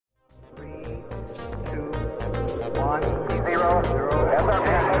Hey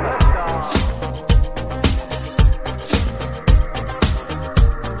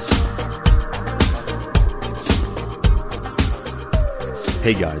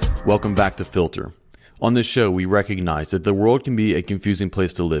guys, welcome back to Filter. On this show, we recognize that the world can be a confusing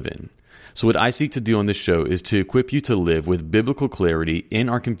place to live in. So what I seek to do on this show is to equip you to live with biblical clarity in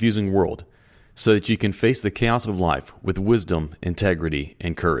our confusing world, so that you can face the chaos of life with wisdom, integrity,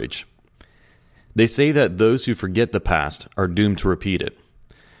 and courage. They say that those who forget the past are doomed to repeat it.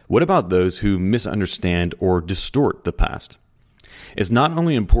 What about those who misunderstand or distort the past? It's not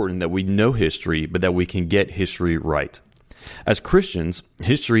only important that we know history, but that we can get history right. As Christians,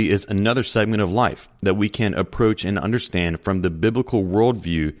 history is another segment of life that we can approach and understand from the biblical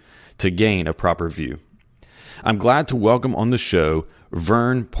worldview to gain a proper view. I'm glad to welcome on the show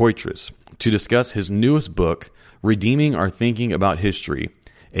Vern Poythress to discuss his newest book, Redeeming Our Thinking About History,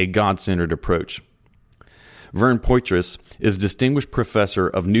 a God-Centered Approach. Vern Poythress is Distinguished Professor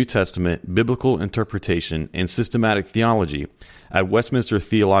of New Testament Biblical Interpretation and Systematic Theology at Westminster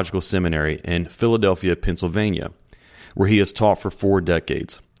Theological Seminary in Philadelphia, Pennsylvania, where he has taught for 4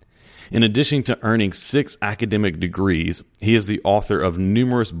 decades. In addition to earning 6 academic degrees, he is the author of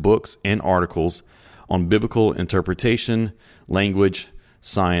numerous books and articles on biblical interpretation, language,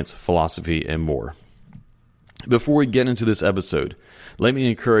 science, philosophy, and more. Before we get into this episode, let me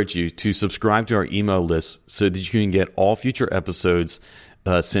encourage you to subscribe to our email list so that you can get all future episodes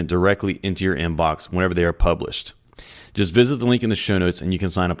sent directly into your inbox whenever they are published. Just visit the link in the show notes and you can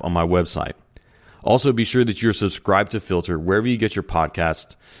sign up on my website. Also, be sure that you're subscribed to Filter wherever you get your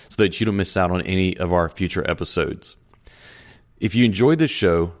podcasts so that you don't miss out on any of our future episodes. If you enjoyed this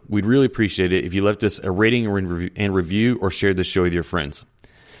show, we'd really appreciate it if you left us a rating and review or shared this show with your friends.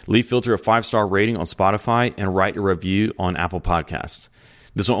 Leave Filter a 5-star rating on Spotify and write a review on Apple Podcasts.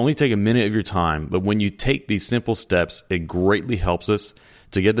 This will only take a minute of your time, but when you take these simple steps, it greatly helps us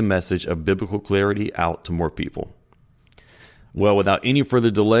to get the message of biblical clarity out to more people. Well, without any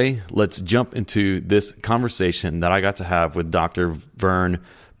further delay, let's jump into this conversation that I got to have with Dr. Vern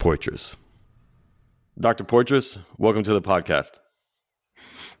Poythress. Dr. Poythress, welcome to the podcast.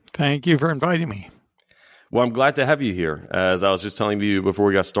 Thank you for inviting me. Well, I'm glad to have you here. As I was just telling you before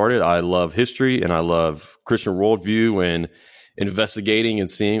we got started, I love history and I love Christian worldview and investigating and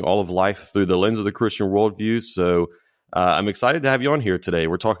seeing all of life through the lens of the Christian worldview. So I'm excited to have you on here today.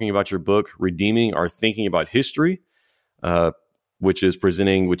 We're talking about your book, Redeeming Our Thinking About History, which is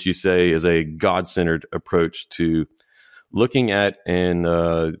presenting what you say is a God-centered approach to looking at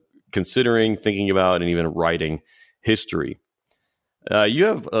and considering, thinking about, and even writing history. You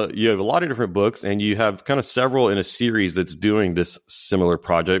have a lot of different books, and you have kind of several in a series that's doing this similar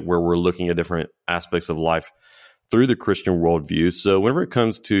project where we're looking at different aspects of life through the Christian worldview. So whenever it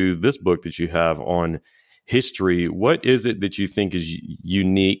comes to this book that you have on history, what is it that you think is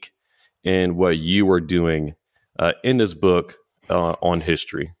unique in what you are doing in this book on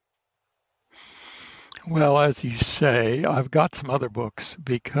history? Well, as you say, I've got some other books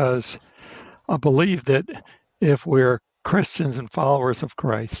because I believe that if we're Christians and followers of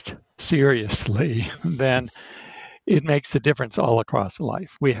Christ seriously, then it makes a difference all across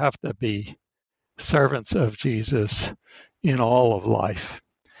life. We have to be servants of Jesus in all of life.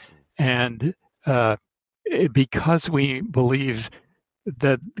 And because we believe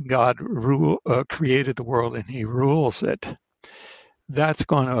that God created the world and he rules it, that's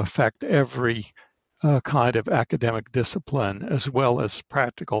going to affect every kind of academic discipline as well as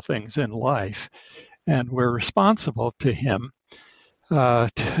practical things in life. And we're responsible to him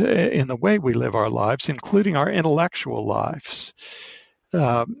in the way we live our lives, including our intellectual lives.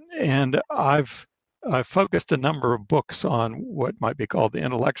 And I've focused a number of books on what might be called the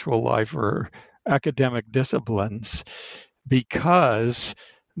intellectual life or academic disciplines, because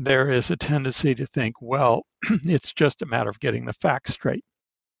there is a tendency to think, well, it's just a matter of getting the facts straight.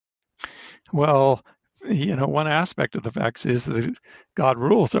 Well, one aspect of the facts is that God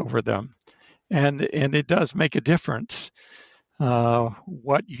rules over them. And it does make a difference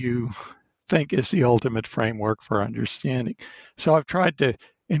what you think is the ultimate framework for understanding. So I've tried to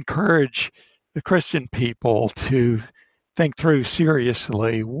encourage the Christian people to think through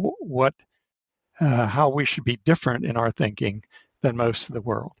seriously how we should be different in our thinking than most of the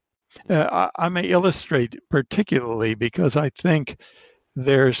world. I may illustrate particularly because I think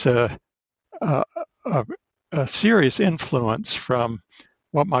there's a serious influence from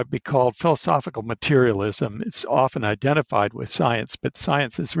what might be called philosophical materialism. It's often identified with science, but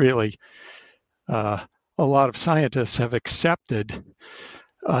science is really, a lot of scientists have accepted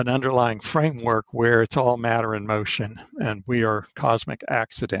an underlying framework where it's all matter in motion and we are cosmic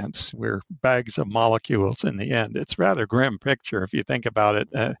accidents. We're bags of molecules in the end. It's a rather grim picture if you think about it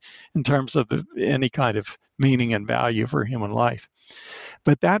in terms of any kind of meaning and value for human life.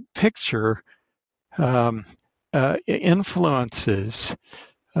 But that picture influences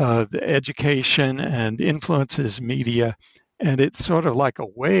the education and influences media, and it's sort of like a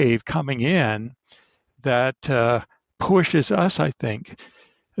wave coming in that pushes us, I think,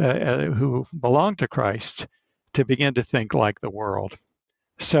 who belong to Christ, to begin to think like the world.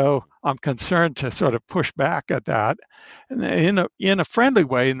 So I'm concerned to sort of push back at that in a friendly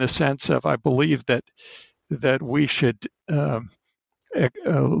way, in the sense of I believe that we should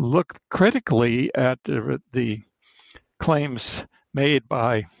look critically at the claims made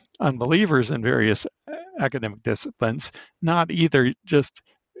by unbelievers in various academic disciplines, not either just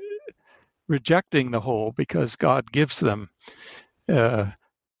rejecting the whole because God gives them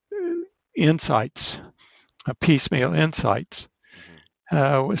insights, piecemeal insights.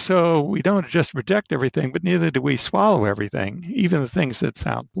 So we don't just reject everything, but neither do we swallow everything, even the things that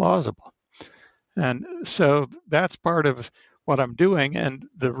sound plausible. And so that's part of what I'm doing. And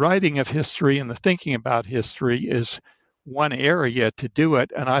the writing of history and the thinking about history is one area to do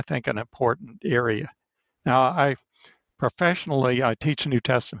it, and I think an important area. Now, professionally, I teach New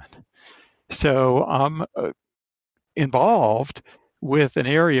Testament. So I'm involved with an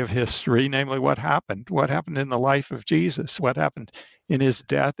area of history, namely what happened in the life of Jesus, what happened in his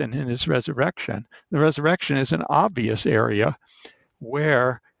death and in his resurrection. The resurrection is an obvious area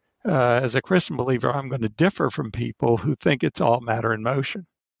where, as a Christian believer, I'm going to differ from people who think it's all matter in motion.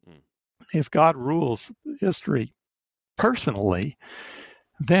 If God rules history personally,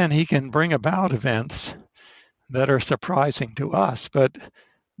 then he can bring about events that are surprising to us, but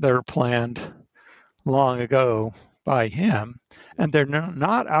they're planned long ago by him, and they're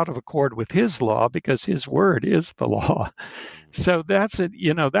not out of accord with his law, because his word is the law. So that's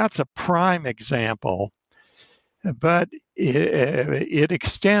a prime example, but it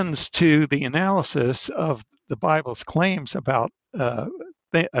extends to the analysis of the Bible's claims about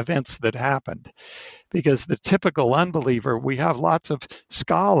the events that happened. Because the typical unbeliever, we have lots of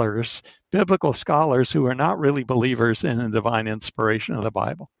scholars, biblical scholars, who are not really believers in the divine inspiration of the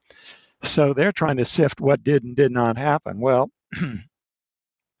Bible. So they're trying to sift what did and did not happen. Well,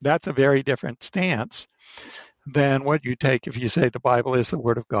 that's a very different stance than what you take if you say the Bible is the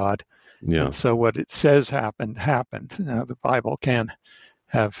Word of God. Yeah. And so what it says happened. Now, the Bible can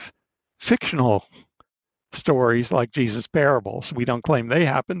have fictional stories like Jesus' parables. We don't claim they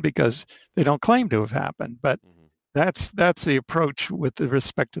happened because they don't claim to have happened. But that's the approach with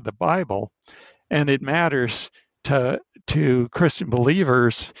respect to the Bible. And it matters to Christian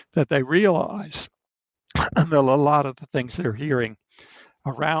believers that they realize that a lot of the things they're hearing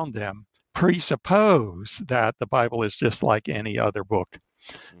around them presuppose that the Bible is just like any other book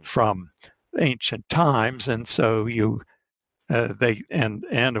from ancient times, and so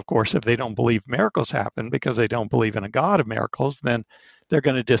and of course, if they don't believe miracles happen because they don't believe in a God of miracles, then they're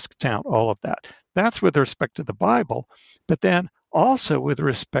going to discount all of that. That's with respect to the Bible, but then also with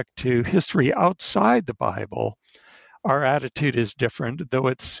respect to history outside the Bible, our attitude is different, though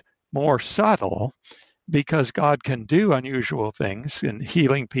it's more subtle, because God can do unusual things in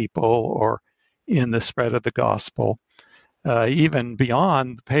healing people or in the spread of the gospel, even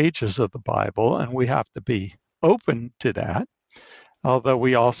beyond the pages of the Bible, and we have to be open to that, although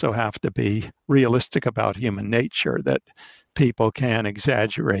we also have to be realistic about human nature, that people can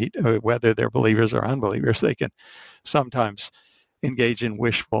exaggerate, whether they're believers or unbelievers. They can sometimes engage in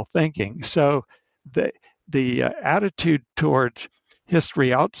wishful thinking. So the attitude toward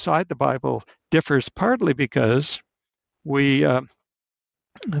history outside the Bible differs partly because the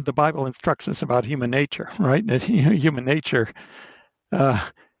Bible instructs us about human nature, right? That human nature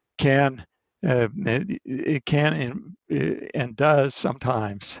can and does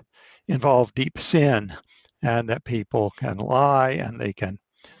sometimes involve deep sin, and that people can lie and they can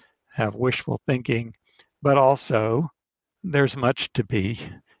have wishful thinking, but also there's much to be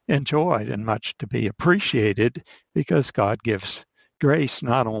enjoyed and much to be appreciated, because God gives grace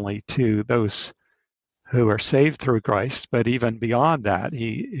not only to those who are saved through Christ, but even beyond that,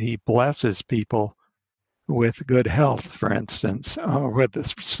 he blesses people with good health, for instance, with the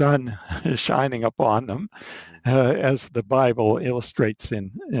sun shining upon them, as the Bible illustrates.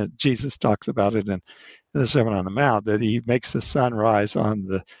 Jesus talks about it in the Sermon on the Mount, that he makes the sun rise on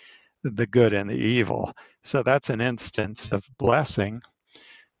the good and the evil. So that's an instance of blessing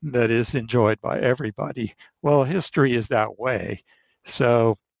that is enjoyed by everybody. Well, history is that way.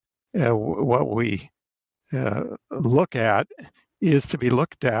 So what we look at is to be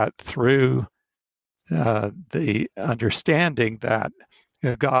looked at through the understanding that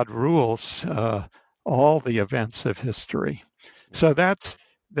God rules all the events of history. So that's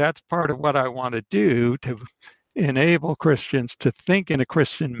part of what I want to do, to enable Christians to think in a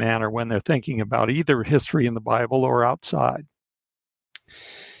Christian manner when they're thinking about either history in the Bible or outside.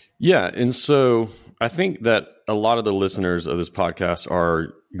 Yeah, and so I think that a lot of the listeners of this podcast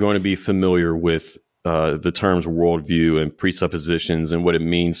are going to be familiar with the terms worldview and presuppositions and what it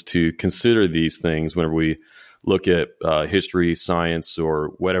means to consider these things whenever we look at history, science,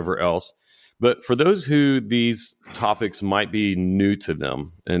 or whatever else. But for those who these topics might be new to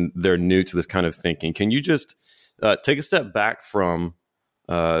them and they're new to this kind of thinking, can you just take a step back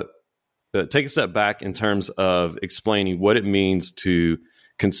in terms of explaining what it means to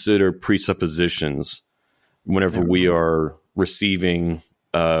consider presuppositions whenever we are receiving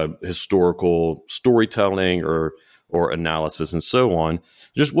historical storytelling or analysis and so on?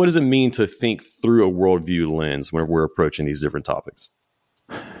 Just what does it mean to think through a worldview lens whenever we're approaching these different topics?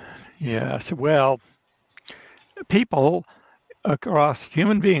 Yes, well,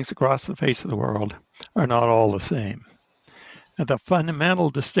 human beings across the face of the world are not all the same. And the fundamental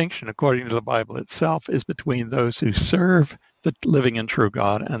distinction, according to the Bible itself, is between those who serve the living and true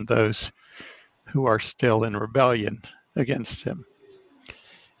God and those who are still in rebellion against him.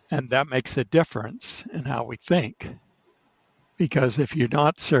 And that makes a difference in how we think. Because if you're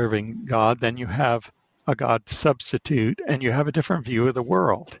not serving God, then you have a God substitute and you have a different view of the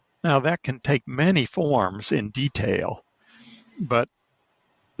world. Now, that can take many forms in detail, but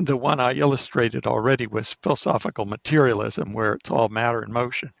the one I illustrated already was philosophical materialism, where it's all matter in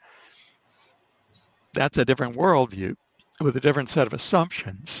motion. That's a different worldview with a different set of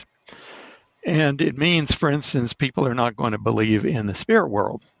assumptions. And it means, for instance, people are not going to believe in the spirit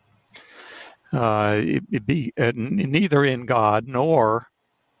world. It'd be neither in God nor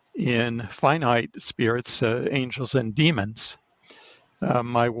in finite spirits, angels and demons.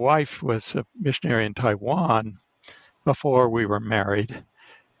 My wife was a missionary in Taiwan before we were married,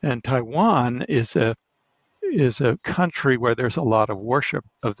 and Taiwan is a country where there's a lot of worship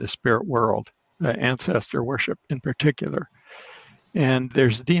of the spirit world, ancestor worship in particular. And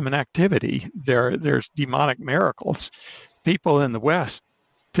there's demon activity. There's demonic miracles. People in the West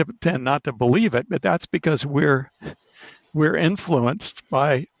tend not to believe it, but that's because we're influenced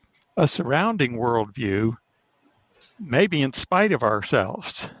by a surrounding worldview, maybe in spite of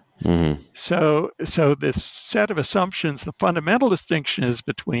ourselves. Mm-hmm. So this set of assumptions, the fundamental distinction is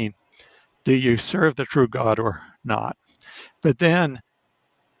between, do you serve the true God or not? But then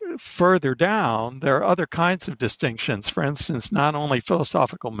further down, there are other kinds of distinctions. For instance, not only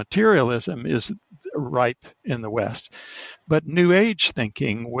philosophical materialism is ripe in the West, but New Age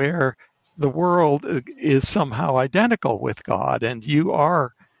thinking, where the world is somehow identical with God and you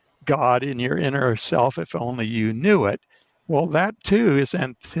are God in your inner self if only you knew it. Well, that too is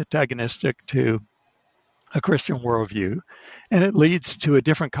antagonistic to a Christian worldview, and it leads to a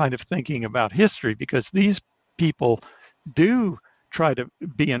different kind of thinking about history, because these people do try to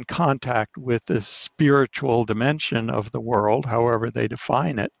be in contact with the spiritual dimension of the world, however they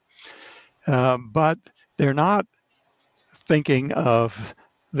define it. But they're not thinking of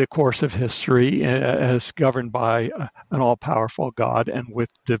the course of history as governed by an all-powerful God and with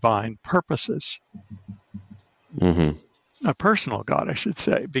divine purposes. Mm-hmm. A personal God, I should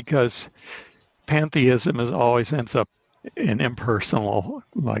say, because pantheism always ends up in impersonal,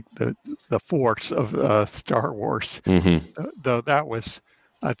 like the Force of Star Wars. Mm-hmm. Though that was,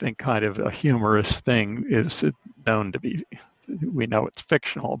 I think, kind of a humorous thing. It's known to be, we know it's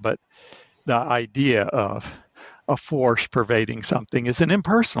fictional, but the idea of a force pervading something is an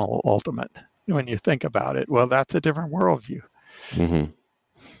impersonal ultimate. When you think about it, well, that's a different worldview. Mm-hmm.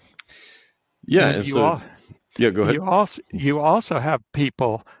 Yeah, and so, go ahead. You also have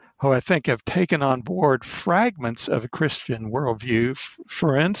people who I think have taken on board fragments of a Christian worldview.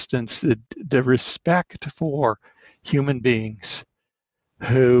 For instance, the respect for human beings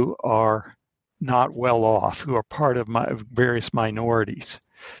who are not well off, who are part of various minorities.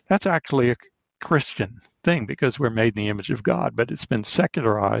 That's actually a Christian thing, because we're made in the image of God, but it's been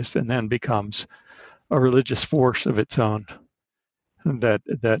secularized and then becomes a religious force of its own that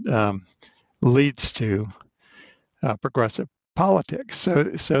leads to progressive politics.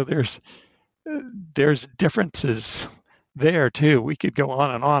 So there's differences there too. We could go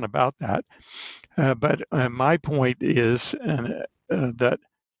on and on about that, but my point is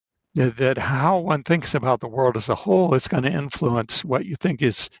that how one thinks about the world as a whole is going to influence what you think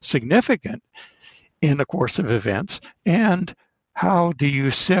is significant in the course of events, and how do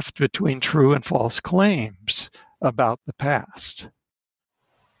you sift between true and false claims about the past.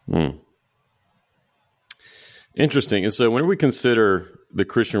 Interesting. And so when we consider the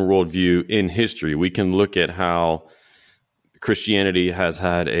Christian worldview in history, we can look at how Christianity has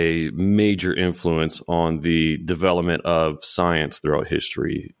had a major influence on the development of science throughout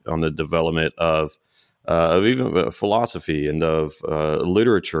history, on the development of even philosophy and of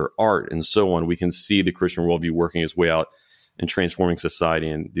literature, art, and so on. We can see the Christian worldview working its way out and transforming society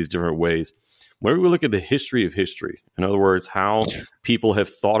in these different ways. Whenever we look at the history of history, in other words, how people have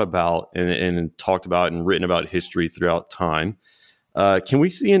thought about and talked about and written about history throughout time, can we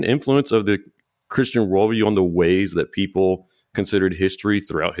see an influence of the Christian worldview on the ways that people considered history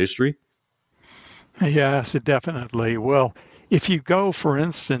throughout history? Yes, definitely. Well, if you go, for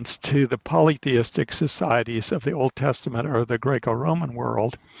instance, to the polytheistic societies of the Old Testament or the Greco-Roman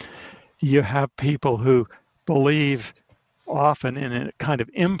world, you have people who believe often in a kind of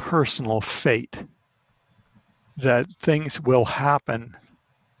impersonal fate, that things will happen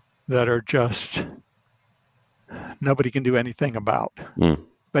that are just nobody can do anything about.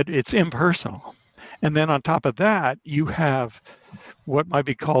 But it's impersonal. And then on top of that, you have what might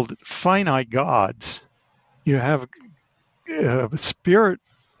be called finite gods. You have spirit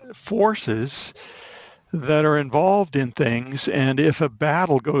forces that are involved in things, and if a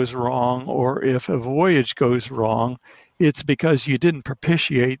battle goes wrong or if a voyage goes wrong, it's because you didn't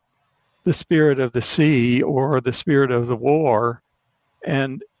propitiate the spirit of the sea or the spirit of the war.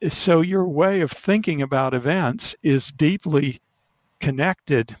 And so your way of thinking about events is deeply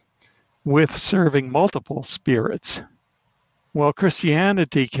connected with serving multiple spirits. Well,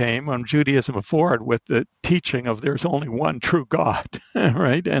 Christianity came on Judaism before it with the teaching of there's only one true God,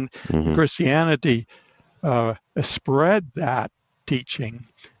 right? And Christianity spread that teaching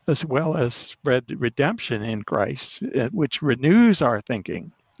as well as spread redemption in Christ, which renews our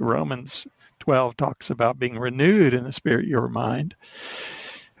thinking. Romans 12 talks about being renewed in the spirit of your mind.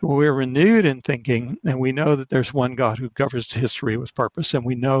 We're renewed in thinking, and we know that there's one God who governs history with purpose, and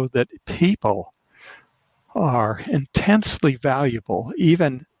we know that people are intensely valuable,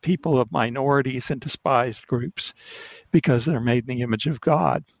 even people of minorities and despised groups, because they're made in the image of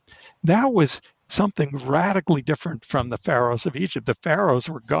God. That was something radically different from the pharaohs of Egypt. The pharaohs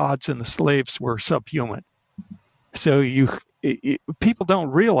were gods and the slaves were subhuman. So people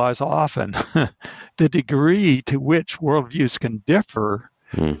don't realize often the degree to which worldviews can differ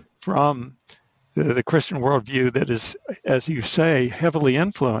from the Christian worldview that is, as you say, heavily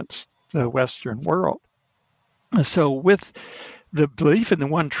influenced the Western world. So with the belief in the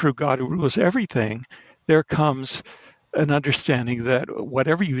one true God who rules everything, there comes an understanding that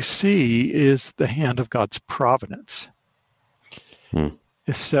whatever you see is the hand of God's providence.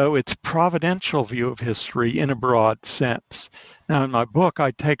 So it's providential view of history in a broad sense. Now, in my book,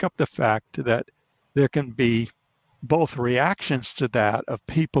 I take up the fact that there can be both reactions to that of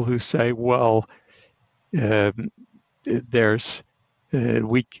people who say, well, it's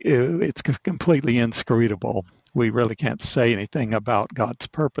completely inscrutable. We really can't say anything about God's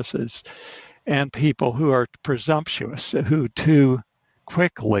purposes. And people who are presumptuous, who too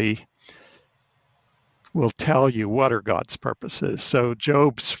quickly will tell you what are God's purposes. So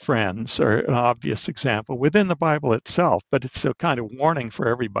Job's friends are an obvious example within the Bible itself, but it's a kind of warning for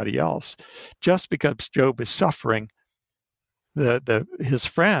everybody else. Just because Job is suffering, his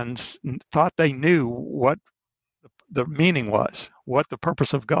friends thought they knew what the meaning was, what the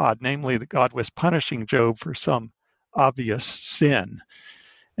purpose of God, namely that God was punishing Job for some obvious sin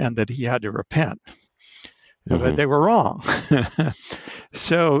and that he had to repent. But they were wrong.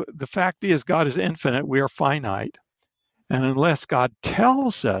 So the fact is, God is infinite, we are finite. And unless God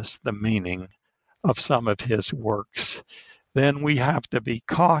tells us the meaning of some of his works, then we have to be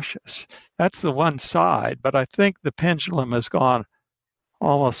cautious. That's the one side. But I think the pendulum has gone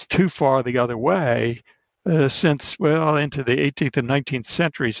almost too far the other way since, into the 18th and 19th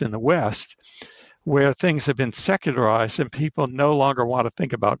centuries in the West, where things have been secularized and people no longer want to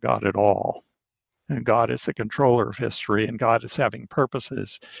think about God at all. And God is the controller of history, and God is having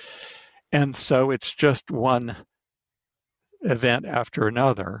purposes. And so it's just one event after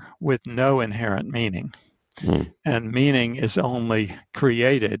another with no inherent meaning. And meaning is only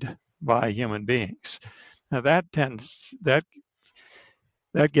created by human beings. Now that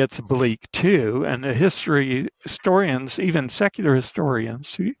gets bleak too. And the historians, even secular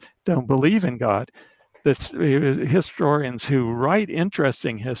historians who don't believe in God, the historians who write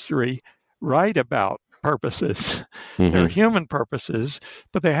interesting history write about purposes. They're human purposes,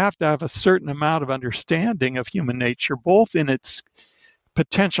 but they have to have a certain amount of understanding of human nature, both in its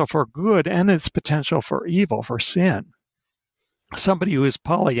potential for good and its potential for evil, for sin. Somebody who is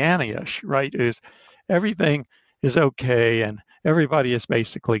Pollyannish, right, who's everything is okay and everybody is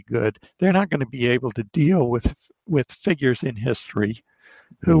basically good, they're not going to be able to deal with figures in history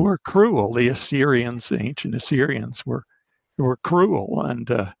who were cruel. The Assyrians, the ancient Assyrians, were cruel,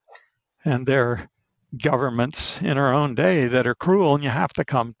 and their governments in our own day that are cruel, and you have to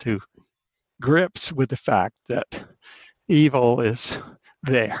come to grips with the fact that evil is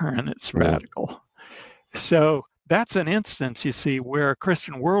there and it's radical. So that's an instance, you see, where a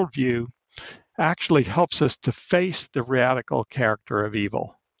Christian worldview actually helps us to face the radical character of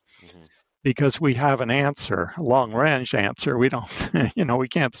evil. Because we have an answer, a long-range answer. We don't, we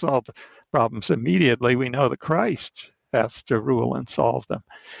can't solve the problems immediately. We know that Christ has to rule and solve them.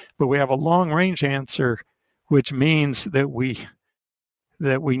 But we have a long-range answer, which means that we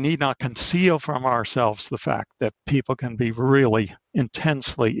need not conceal from ourselves the fact that people can be really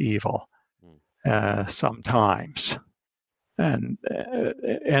intensely evil sometimes. And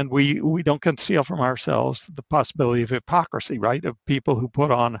we don't conceal from ourselves the possibility of hypocrisy, right? Of people who put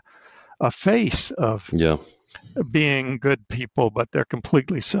on a face of being good people, but they're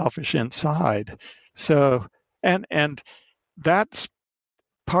completely selfish inside. So, and that's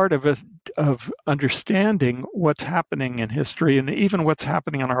part of understanding what's happening in history, and even what's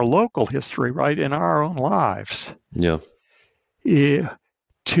happening in our local history, right, in our own lives.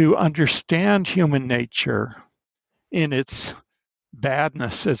 To understand human nature in its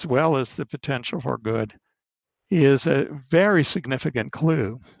badness as well as the potential for good is a very significant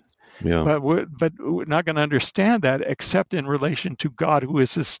clue. But we're not going to understand that except in relation to God, who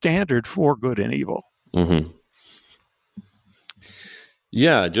is the standard for good and evil.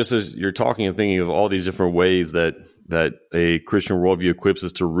 Yeah, just as you're talking and thinking of all these different ways that a Christian worldview equips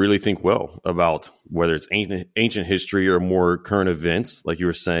us to really think well about whether it's ancient history or more current events, like you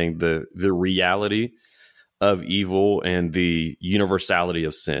were saying, the reality of evil and the universality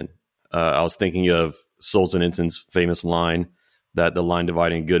of sin. I was thinking of Solzhenitsyn's famous line that the line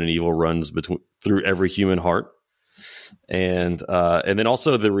dividing good and evil runs through every human heart, and then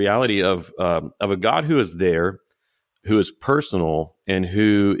also the reality of a God who is there, who is personal, and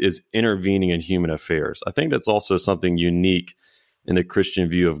who is intervening in human affairs. I think that's also something unique in the Christian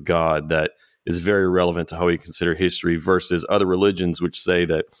view of God that is very relevant to how we consider history versus other religions, which say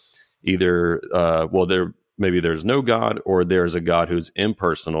that either there's no God, or there's a God who's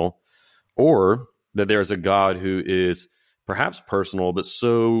impersonal, or that there's a God who is perhaps personal, but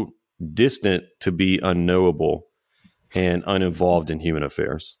so distant to be unknowable and uninvolved in human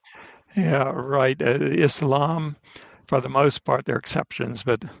affairs. Yeah, right. Islam, for the most part, there are exceptions,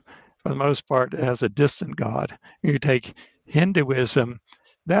 but for the most part, it has a distant God. You take Hinduism,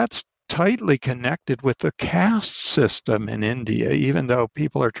 that's tightly connected with the caste system in India, even though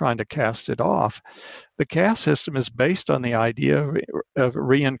people are trying to cast it off. The caste system is based on the idea of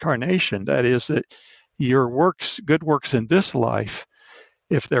reincarnation. That is, that your good works in this life,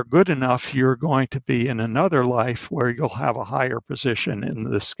 if they're good enough, you're going to be in another life where you'll have a higher position in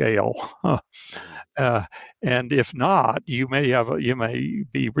the scale. And if not, you may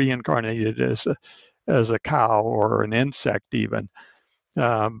be reincarnated as a cow or an insect even.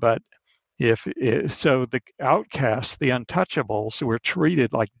 But so the outcasts, the untouchables, were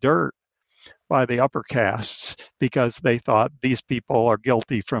treated like dirt by the upper castes because they thought these people are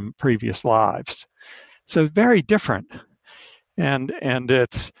guilty from previous lives. So very different. And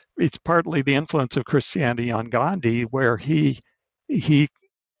it's partly the influence of Christianity on Gandhi, where he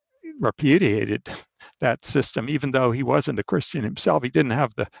repudiated that system, even though he wasn't a Christian himself. He didn't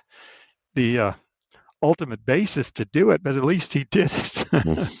have the ultimate basis to do it, but at least he did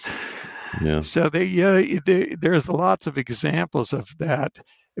it. So there's lots of examples of that.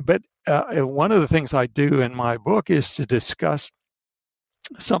 But one of the things I do in my book is to discuss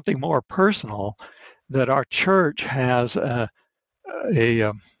something more personal, that our church has an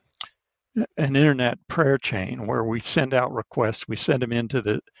internet prayer chain where we send out requests. We send them into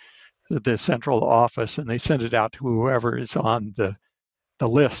the central office, and they send it out to whoever is on the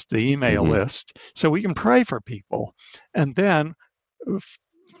list, the email list, so we can pray for people. And then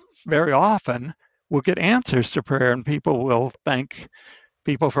very often we'll get answers to prayer, and people will thank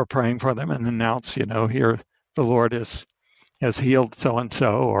people for praying for them and announce, here the Lord has healed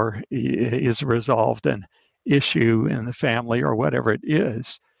so-and-so, or is resolved an issue in the family, or whatever it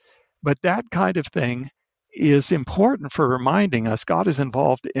is. But that kind of thing is important for reminding us God is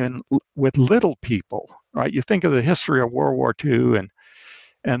involved with little people, right? You think of the history of World War II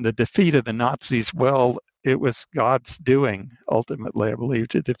and the defeat of the Nazis. Well, it was God's doing, ultimately, I believe,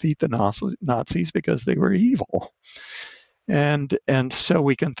 to defeat the Nazis because they were evil. And so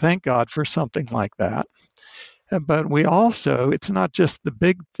we can thank God for something like that. But we also, it's not just the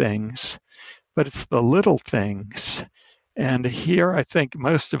big things but it's the little things. And here, I think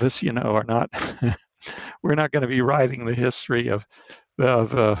most of us, are not, we're not going to be writing the history of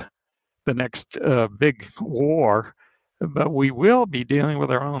the next big war, but we will be dealing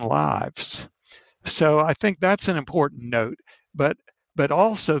with our own lives. So I think that's an important note. But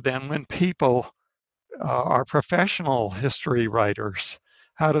also then when people are professional history writers,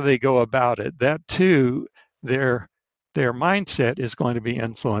 how do they go about it? That too, their mindset is going to be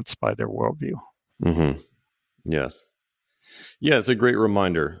influenced by their worldview. Mm-hmm. Yes. Yeah, it's a great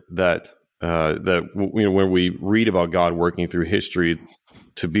reminder that when we read about God working through history,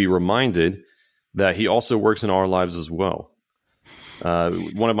 to be reminded that He also works in our lives as well.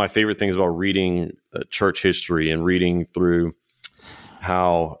 One of my favorite things about reading church history and reading through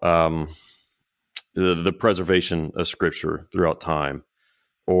how the preservation of Scripture throughout time,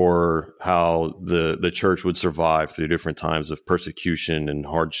 or how the church would survive through different times of persecution and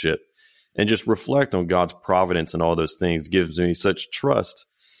hardship, and just reflect on God's providence and all those things, gives me such trust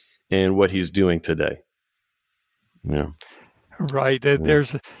in what He's doing today. Yeah. Right.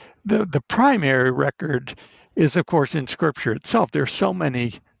 There's the primary record is, of course, in Scripture itself. There's so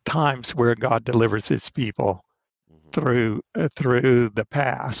many times where God delivers His people through the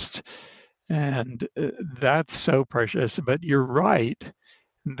past, and that's so precious. But you're right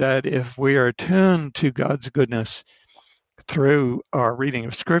that if we are attuned to God's goodness through our reading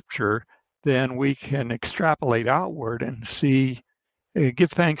of Scripture, then we can extrapolate outward and see,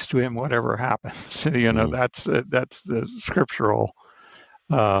 give thanks to Him whatever happens. That's the scriptural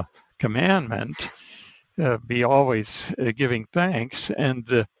commandment. Be always giving thanks. And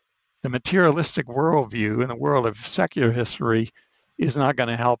the materialistic worldview in the world of secular history is not going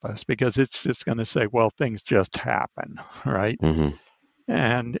to help us, because it's just going to say, well, things just happen, right? Mm-hmm.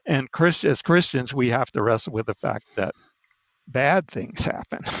 And as Christians, we have to wrestle with the fact that bad things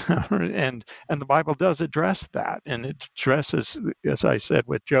happen. and the Bible does address that. And it addresses, as I said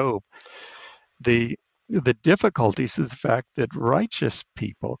with Job, the difficulties of the fact that righteous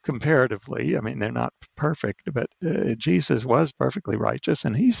people, comparatively, I mean, they're not perfect, but Jesus was perfectly righteous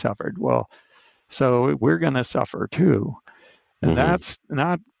and He suffered. Well, so we're going to suffer too. And that's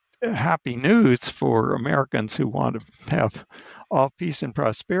not happy news for Americans who want to have all peace and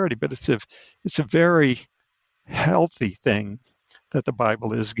prosperity, but it's a very healthy thing that the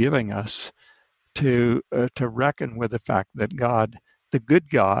Bible is giving us to reckon with the fact that God, the good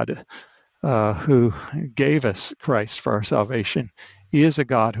God, who gave us Christ for our salvation, is a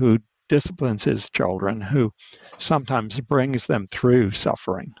God who disciplines His children, who sometimes brings them through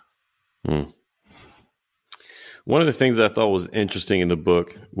suffering. One of the things that I thought was interesting in the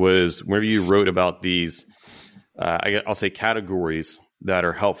book was whenever you wrote about these, I'll say categories that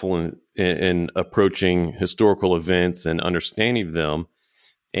are helpful in approaching historical events and understanding them.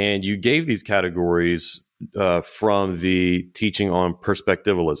 And you gave these categories from the teaching on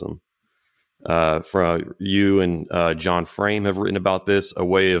perspectivalism. From you and John Frame have written about this, a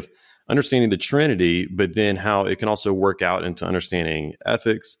way of understanding the Trinity, but then how it can also work out into understanding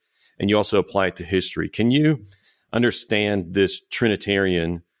ethics, and you also apply it to history. Can you understand this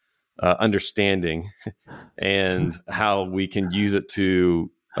Trinitarian understanding and how we can use it to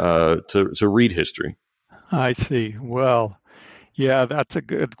read history? I see. Well, yeah, that's a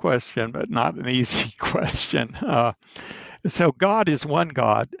good question, but not an easy question. So God is one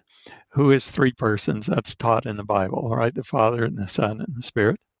God who is three persons. That's taught in the Bible, right? The Father and the Son and the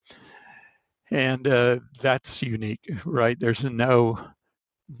Spirit. And that's unique, right? There's no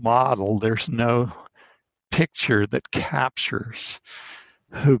model, there's no picture that captures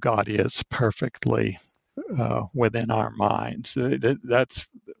who God is perfectly within our minds. That's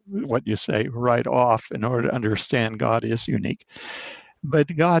what you say right off. In order to understand God is unique.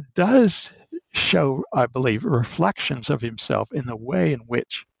 But God does show, I believe, reflections of Himself in the way in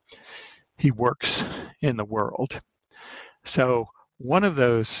which He works in the world. So one of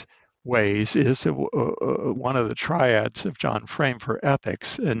those ways is one of the triads of John Frame for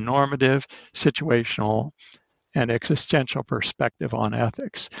ethics: a normative, situational, and existential perspective on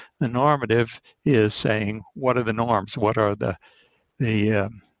ethics. The normative is saying, what are the norms? What are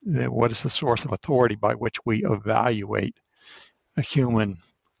what is the source of authority by which we evaluate a human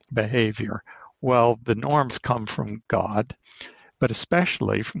behavior? Well, the norms come from God, but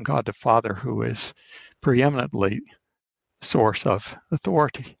especially from God the Father, who is preeminently the source of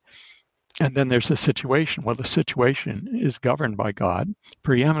authority. And then there's a situation. Well, the situation is governed by God,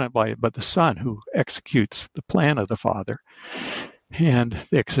 preeminent by the Son, who executes the plan of the Father. And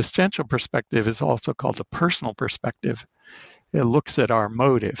the existential perspective is also called the personal perspective. It looks at our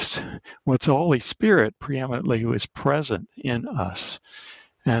motives. Well, it's the Holy Spirit preeminently who is present in us.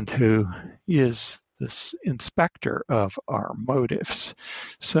 and who is this inspector of our motives.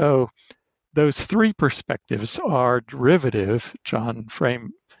 So those three perspectives are derivative. John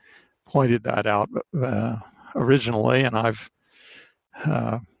Frame pointed that out originally, and I've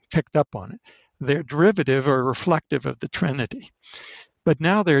picked up on it. They're derivative or reflective of the Trinity. But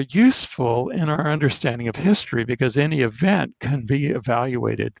now they're useful in our understanding of history because any event can be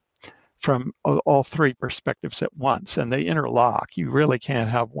evaluated from all three perspectives at once, and they interlock. You really can't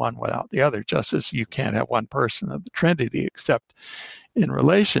have one without the other, just as you can't have one person of the Trinity except in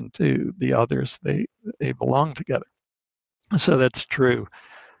relation to the others. They belong together. So that's true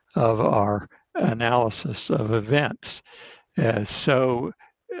of our analysis of events. So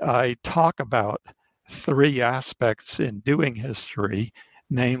I talk about three aspects in doing history,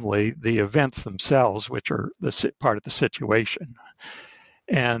 namely the events themselves, which are the part of the situation,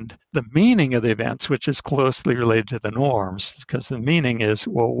 and the meaning of the events, which is closely related to the norms, because the meaning is,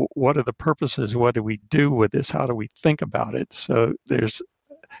 well, what are the purposes? What do we do with this? How do we think about it? So it's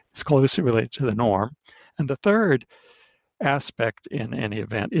closely related to the norm. And the third aspect in any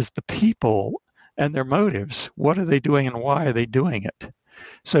event is the people and their motives. What are they doing and why are they doing it?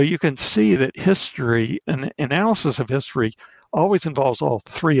 So you can see that history, an analysis of history, always involves all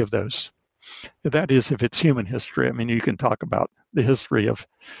three of those. That is, if it's human history. I mean, you can talk about the history of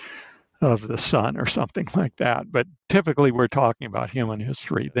the sun or something like that, but typically we're talking about human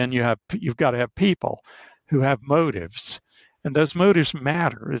history. Then you've got to have people who have motives, and those motives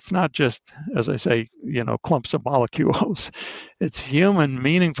matter. It's not just, as I say, clumps of molecules. It's human,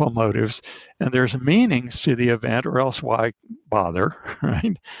 meaningful motives, and there's meanings to the event, or else why bother,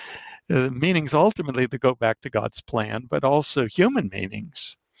 right? Meanings ultimately that go back to God's plan, but also human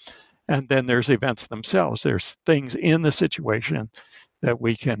meanings. And then there's events themselves. There's things in the situation that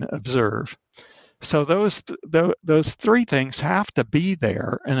we can observe. So those three things have to be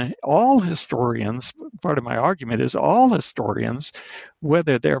there. And all historians, part of my argument is all historians,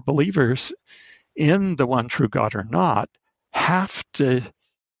 whether they're believers in the one true God or not, have to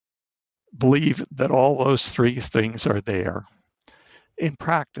believe that all those three things are there. In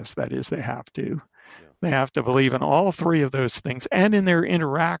practice, that is, they have to. They have to believe in all three of those things and in their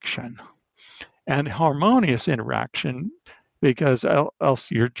interaction, and harmonious interaction, because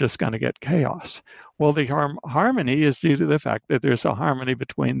else you're just going to get chaos. Well, the harmony is due to the fact that there's a harmony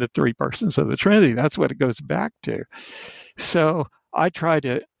between the three persons of the Trinity. That's what it goes back to. So I try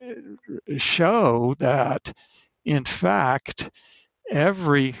to show that, in fact,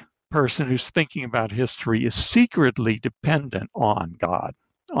 every person who's thinking about history is secretly dependent on God,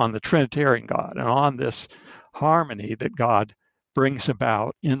 on the Trinitarian God, and on this harmony that God brings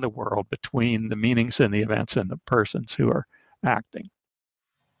about in the world between the meanings and the events and the persons who are acting.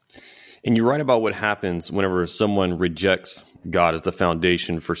 And you write about what happens whenever someone rejects God as the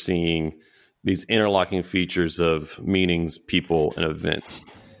foundation for seeing these interlocking features of meanings, people, and events.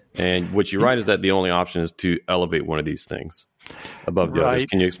 And what you write is that the only option is to elevate one of these things above the others.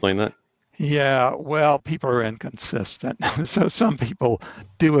 Can you explain that? Yeah, well, people are inconsistent. So some people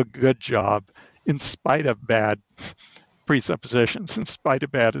do a good job in spite of bad presuppositions, in spite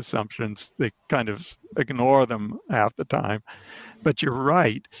of bad assumptions. They kind of ignore them half the time. But you're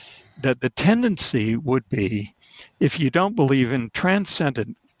right that the tendency would be, if you don't believe in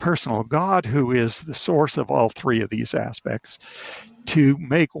transcendent personal God, who is the source of all three of these aspects, to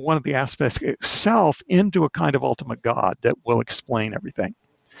make one of the aspects itself into a kind of ultimate God that will explain everything.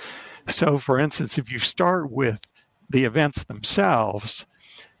 So, for instance, if you start with the events themselves,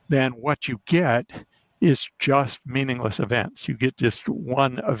 then what you get is just meaningless events. You get just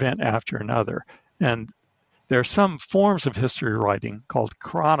one event after another. And there are some forms of history writing called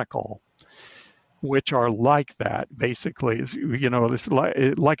chronicle, which are like that. Basically, it's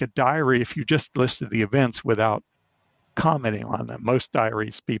like a diary if you just listed the events without commenting on them. Most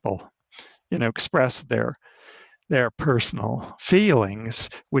diaries, people, express their personal feelings,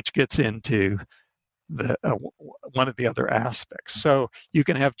 which gets into the one of the other aspects. So you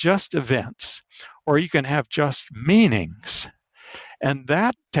can have just events, or you can have just meanings, and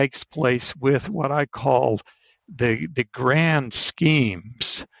that takes place with what I call the grand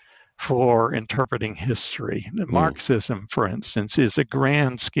schemes for interpreting history. Marxism, for instance, is a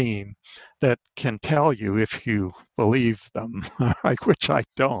grand scheme that can tell you, if you believe them, which I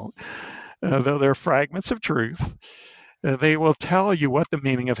don't, though they're fragments of truth, they will tell you what the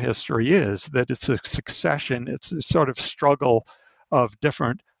meaning of history is, that it's a succession, it's a sort of struggle of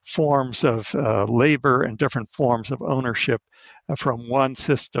different forms of labor and different forms of ownership from one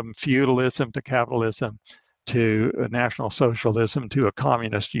system, feudalism to capitalism, to national socialism, to a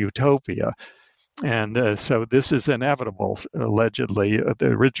communist utopia. And so this is inevitable, allegedly. The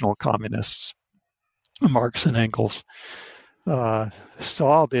original communists, Marx and Engels,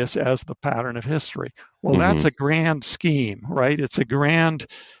 saw this as the pattern of history. Well, that's a grand scheme, right? It's a grand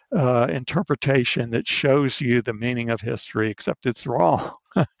interpretation that shows you the meaning of history, except it's wrong.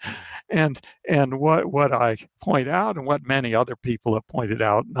 and what I point out, and what many other people have pointed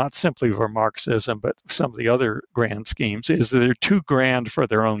out, not simply for Marxism, but some of the other grand schemes, is that they're too grand for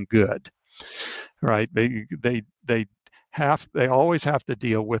their own good, right? They always have to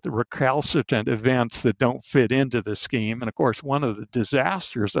deal with recalcitrant events that don't fit into the scheme. And of course, one of the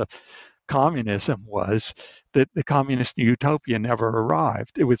disasters of communism was that the communist utopia never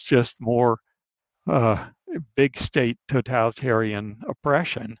arrived. It was just more big state totalitarian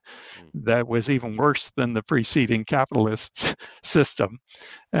oppression that was even worse than the preceding capitalist system.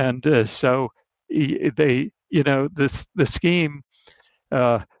 And so the scheme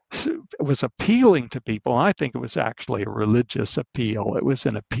was appealing to people. I think it was actually a religious appeal. It was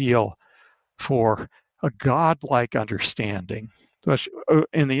an appeal for a godlike understanding, which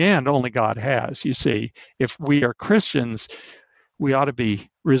in the end only God has. You see, if we are Christians, we ought to be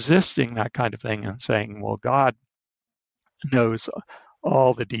resisting that kind of thing and saying, well, God knows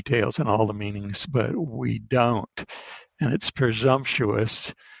all the details and all the meanings, but we don't. And it's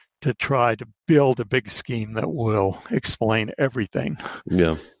presumptuous to try to build a big scheme that will explain everything.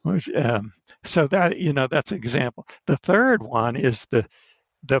 Yeah. So that's an example. The third one is the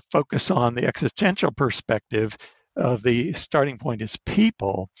focus on the existential perspective of the starting point is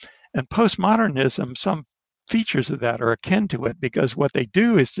people. And postmodernism, some features of that are akin to it, because what they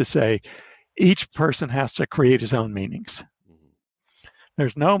do is to say each person has to create his own meanings.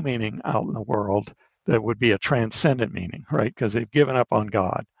 There's no meaning out in the world that would be a transcendent meaning, right? Because they've given up on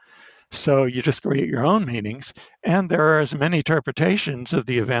God. So you just create your own meanings, and there are as many interpretations of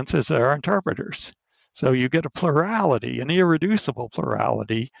the events as there are interpreters. So you get a plurality, an irreducible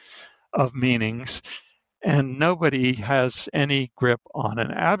plurality of meanings, and nobody has any grip on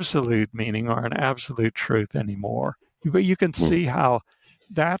an absolute meaning or an absolute truth anymore. But you can see how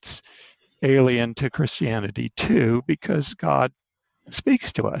that's alien to Christianity too, because God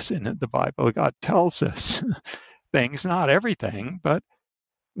speaks to us in the Bible. God tells us things, not everything, but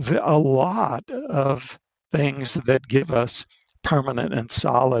a lot of things that give us permanent and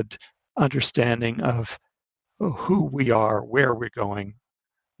solid understanding of who we are, where we're going,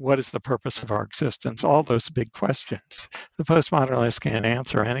 what is the purpose of our existence, all those big questions. The postmodernists can't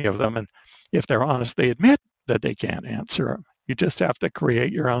answer any of them, and if they're honest, they admit that they can't answer them. You just have to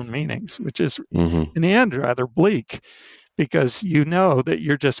create your own meanings, which is, in the end, rather bleak, because you know that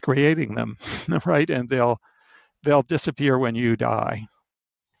you're just creating them, right? And they'll disappear when you die.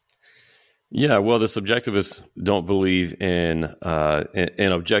 Yeah, well, the subjectivists don't believe in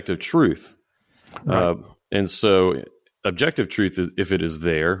objective truth. Right. And so objective truth, if it is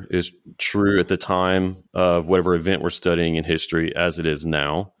there, is true at the time of whatever event we're studying in history as it is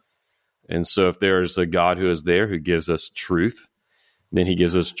now. And so if there's a God who is there, who gives us truth, then he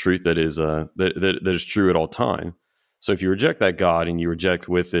gives us truth that is that is true at all time. So if you reject that God and you reject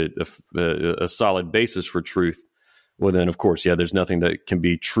with it a solid basis for truth, well, then, of course, there's nothing that can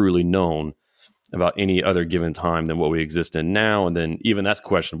be truly known about any other given time than what we exist in now. And then even that's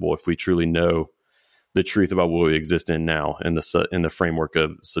questionable if we truly know the truth about what we exist in now in the framework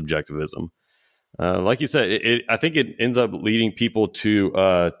of subjectivism. Like you said, I think it ends up leading people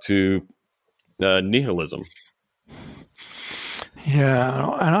to nihilism. Yeah,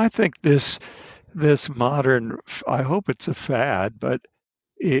 and I think this modern, I hope it's a fad, but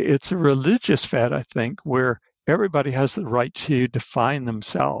it's a religious fad, I think, where everybody has the right to define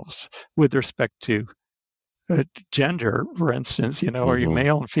themselves with respect to gender, for instance. Are you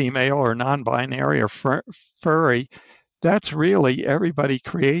male and female or non-binary or furry? That's really everybody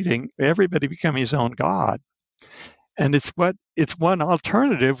becoming his own God. And it's one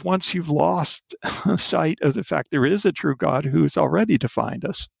alternative once you've lost sight of the fact there is a true God who's already defined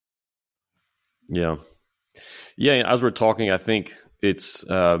us. Yeah. As we're talking, I think it's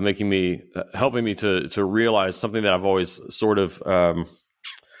helping me to realize something that I've always sort of, I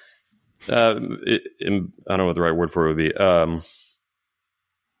don't know what the right word for it would be,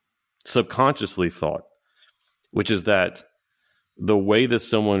 subconsciously thought, which is that the way that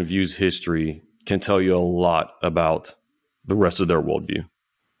someone views history can tell you a lot about the rest of their worldview.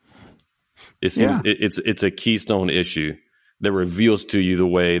 It seems it's a keystone issue that reveals to you the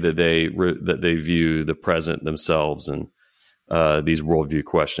way that they view the present themselves and these worldview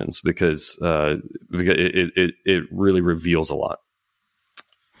questions, because it really reveals a lot.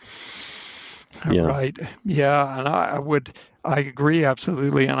 Yeah. Right. Yeah, and I I agree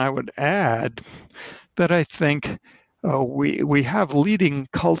absolutely, and I would add that I think we have leading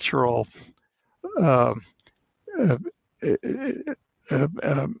cultural uh,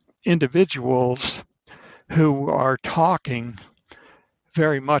 uh, individuals who are talking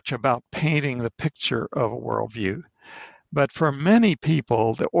very much about painting the picture of a worldview. But for many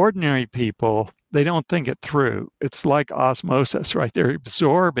people, the ordinary people, they don't think it through. It's like osmosis, right? They're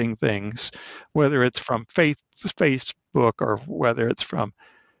absorbing things, whether it's from Facebook or whether it's from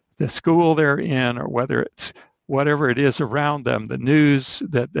the school they're in or whether it's whatever it is around them, the news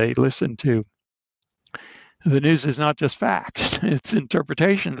that they listen to. The news is not just facts, it's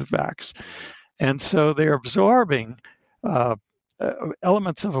interpretation of facts. And so they're absorbing uh,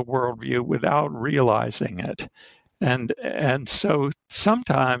 elements of a worldview without realizing it. And so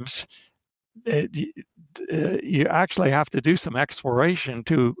sometimes you actually have to do some exploration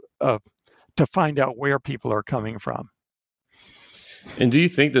to find out where people are coming from. And do you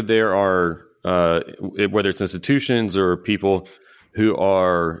think that there are, whether it's institutions or people who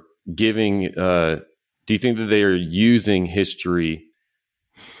are giving, do you think that they are using history,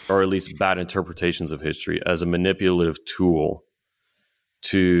 or at least bad interpretations of history, as a manipulative tool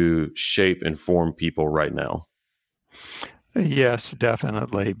to shape and form people right now? Yes,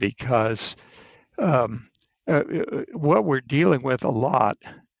 definitely, because what we're dealing with a lot,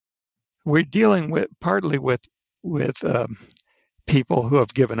 we're dealing with partly with people who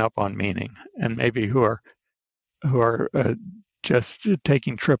have given up on meaning, and maybe who are just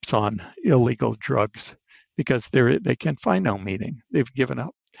taking trips on illegal drugs because they can find no meaning. They've given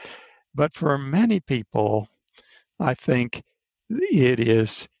up. But for many people, I think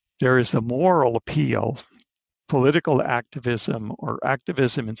there is a moral appeal, political activism or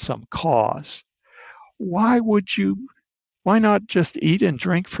activism in some cause. Why not just eat and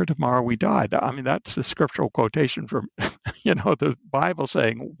drink, for tomorrow we die? I mean, that's a scriptural quotation from, the Bible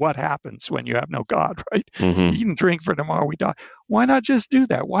saying what happens when you have no God, right? Mm-hmm. Eat and drink, for tomorrow we die. Why not just do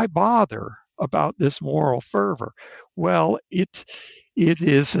that? Why bother about this moral fervor? Well, it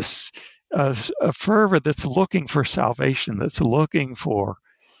is a fervor that's looking for salvation, that's looking for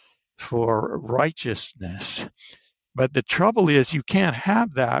righteousness. But the trouble is, you can't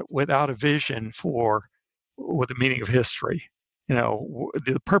have that without a vision for the meaning of history.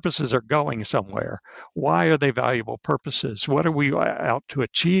 The purposes are going somewhere. Why are they valuable purposes? What are we out to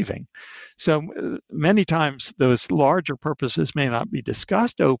achieving? So many times those larger purposes may not be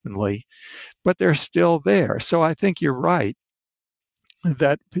discussed openly, but they're still there. So I think you're right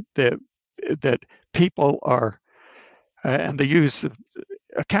that people are, and they use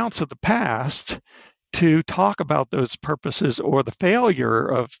accounts of the past to talk about those purposes or the failure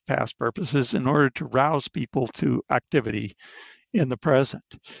of past purposes in order to rouse people to activity in the present.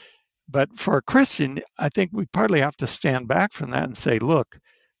 But for a Christian, I think we partly have to stand back from that and say, look,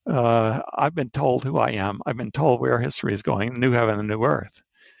 I've been told who I am. I've been told where history is going, the new heaven and the new earth,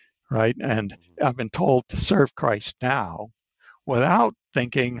 right? And I've been told to serve Christ now without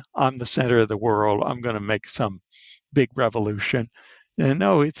thinking I'm the center of the world. I'm going to make some big revolution. And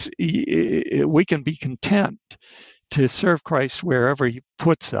no, we can be content to serve Christ wherever he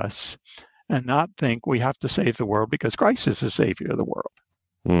puts us and not think we have to save the world because Christ is the savior of the world.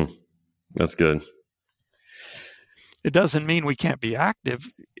 That's good. It doesn't mean we can't be active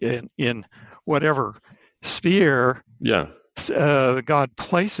in whatever sphere God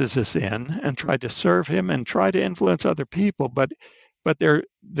places us in and try to serve him and try to influence other people. But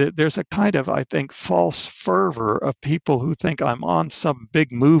there's a kind of, I think, false fervor of people who think I'm on some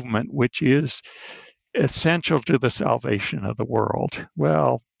big movement which is essential to the salvation of the world.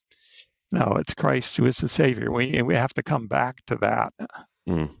 Well, no, it's Christ who is the Savior. We have to come back to that.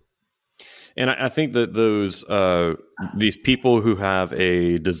 And I think that these people who have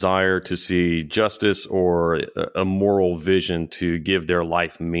a desire to see justice or a moral vision to give their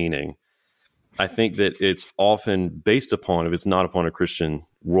life meaning, I think that it's often based upon, if it's not upon a Christian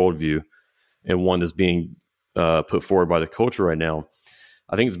worldview and one that's being put forward by the culture right now,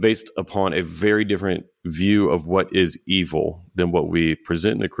 I think it's based upon a very different view of what is evil than what we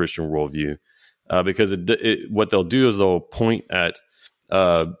present in the Christian worldview. Because what they'll do is they'll point at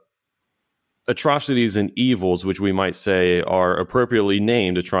atrocities and evils, which we might say are appropriately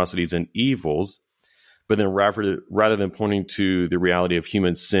named atrocities and evils, but then rather than pointing to the reality of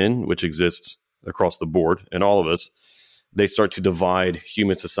human sin, which exists across the board in all of us, they start to divide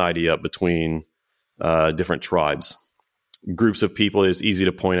human society up between different tribes. Groups of people is easy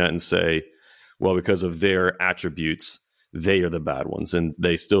to point at and say, well, because of their attributes, they are the bad ones, and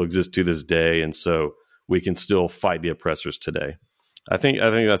they still exist to this day, and so we can still fight the oppressors today. I think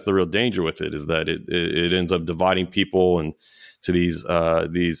that's the real danger with it, is that it ends up dividing people and to these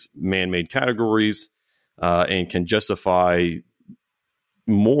man-made categories, and can justify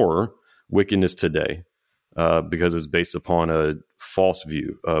more wickedness today because it's based upon a false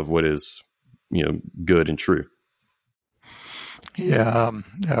view of what is, good and true. Yeah,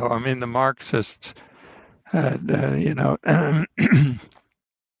 no, I mean the Marxists had,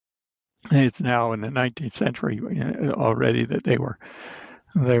 it's now in the 19th century already that they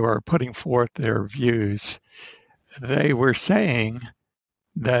were putting forth their views. They were saying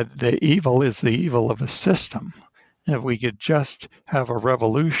that the evil is the evil of a system. If we could just have a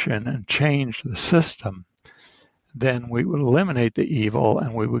revolution and change the system, then we would eliminate the evil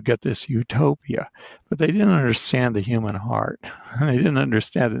and we would get this utopia. But they didn't understand the human heart. They didn't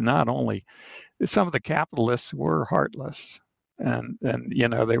understand that not only some of the capitalists were heartless, and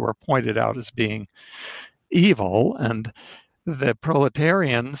they were pointed out as being evil, and the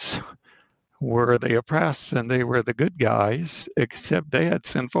proletarians were the oppressed and they were the good guys, except they had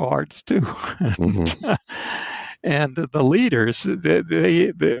sinful hearts too. Mm-hmm. And the leaders,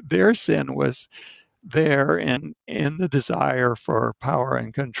 their sin was there in the desire for power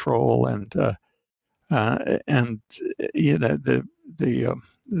and control, and the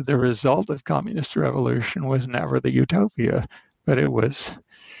result of communist revolution was never the utopia, but it was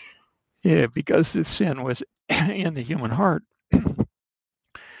because the sin was in the human heart.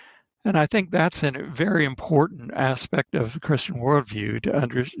 And I think that's a very important aspect of the Christian worldview to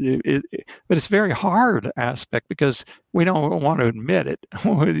understand. But it's a very hard aspect because we don't want to admit it.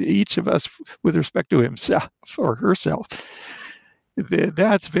 Each of us, with respect to himself or herself,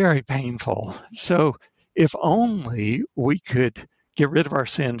 that's very painful. So if only we could get rid of our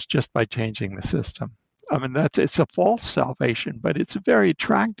sins just by changing the system. I mean, it's a false salvation, but it's a very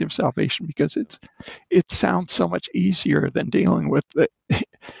attractive salvation because it sounds so much easier than dealing with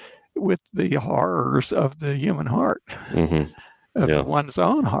the horrors of the human heart, of one's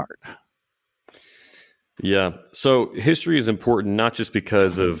own heart. Yeah. So history is important, not just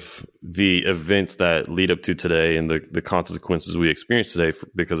because of the events that lead up to today and the consequences we experience today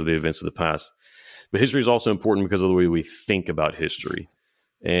because of the events of the past, but history is also important because of the way we think about history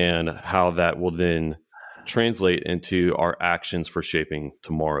and how that will then translate into our actions for shaping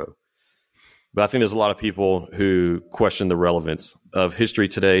tomorrow. But I think there's a lot of people who question the relevance of history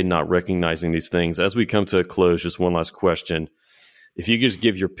today, not recognizing these things. As we come to a close, just one last question. If you could just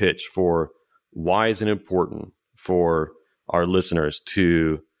give your pitch for why is it important for our listeners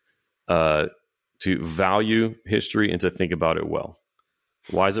to value history and to think about it well?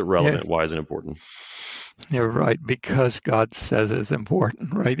 Why is it relevant? Yeah. Why is it important? You're right, because God says it's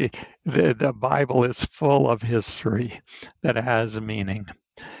important, right? The Bible is full of history that has meaning.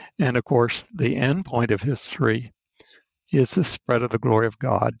 And of course, the end point of history is the spread of the glory of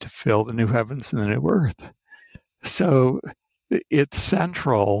God to fill the new heavens and the new earth. So it's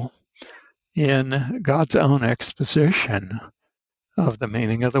central in God's own exposition of the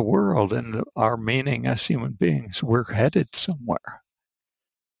meaning of the world and our meaning as human beings. We're headed somewhere.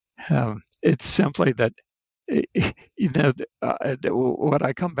 It's simply that, what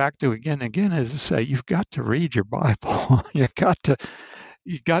I come back to again and again is to say, you've got to read your Bible. You've got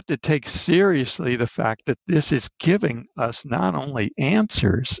to take seriously the fact that this is giving us not only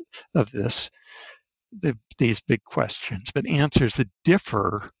answers of these big questions, but answers that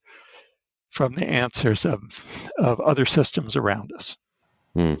differ from the answers of other systems around us.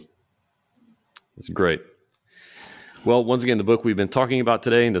 That's great. Well, once again, the book we've been talking about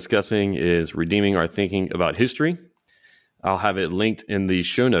today and discussing is Redeeming Our Thinking About History. I'll have it linked in the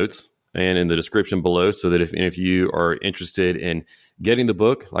show notes and in the description below, so that if you are interested in getting the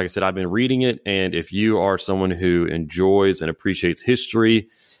book, like I said, I've been reading it, and if you are someone who enjoys and appreciates history,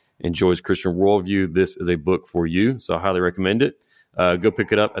 enjoys Christian worldview, this is a book for you, so I highly recommend it. Go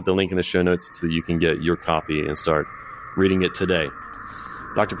pick it up at the link in the show notes so you can get your copy and start reading it today.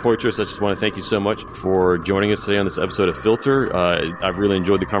 Dr. Poythress, I just want to thank you so much for joining us today on this episode of Filter. I've really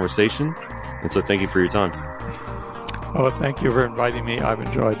enjoyed the conversation, and so thank you for your time. Oh, thank you for inviting me. I've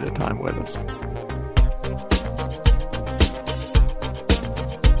enjoyed the time with us.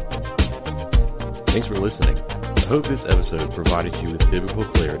 Thanks for listening. I hope this episode provided you with biblical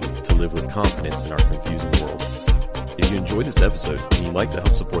clarity to live with confidence in our confusing world. If you enjoyed this episode and you'd like to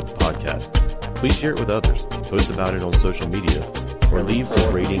help support the podcast, please share it with others, post about it on social media, or leave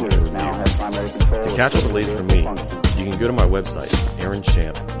a rating and review. To catch up the latest from me, you can go to my website,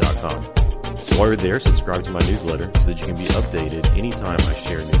 aaronchamp.com. While you're there, subscribe to my newsletter so that you can be updated anytime I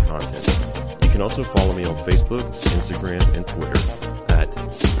share new content. You can also follow me on Facebook, Instagram, and Twitter at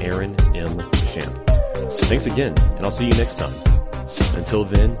Aaron M. Champ. Thanks again, and I'll see you next time. Until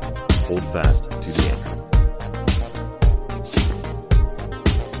then, hold fast to the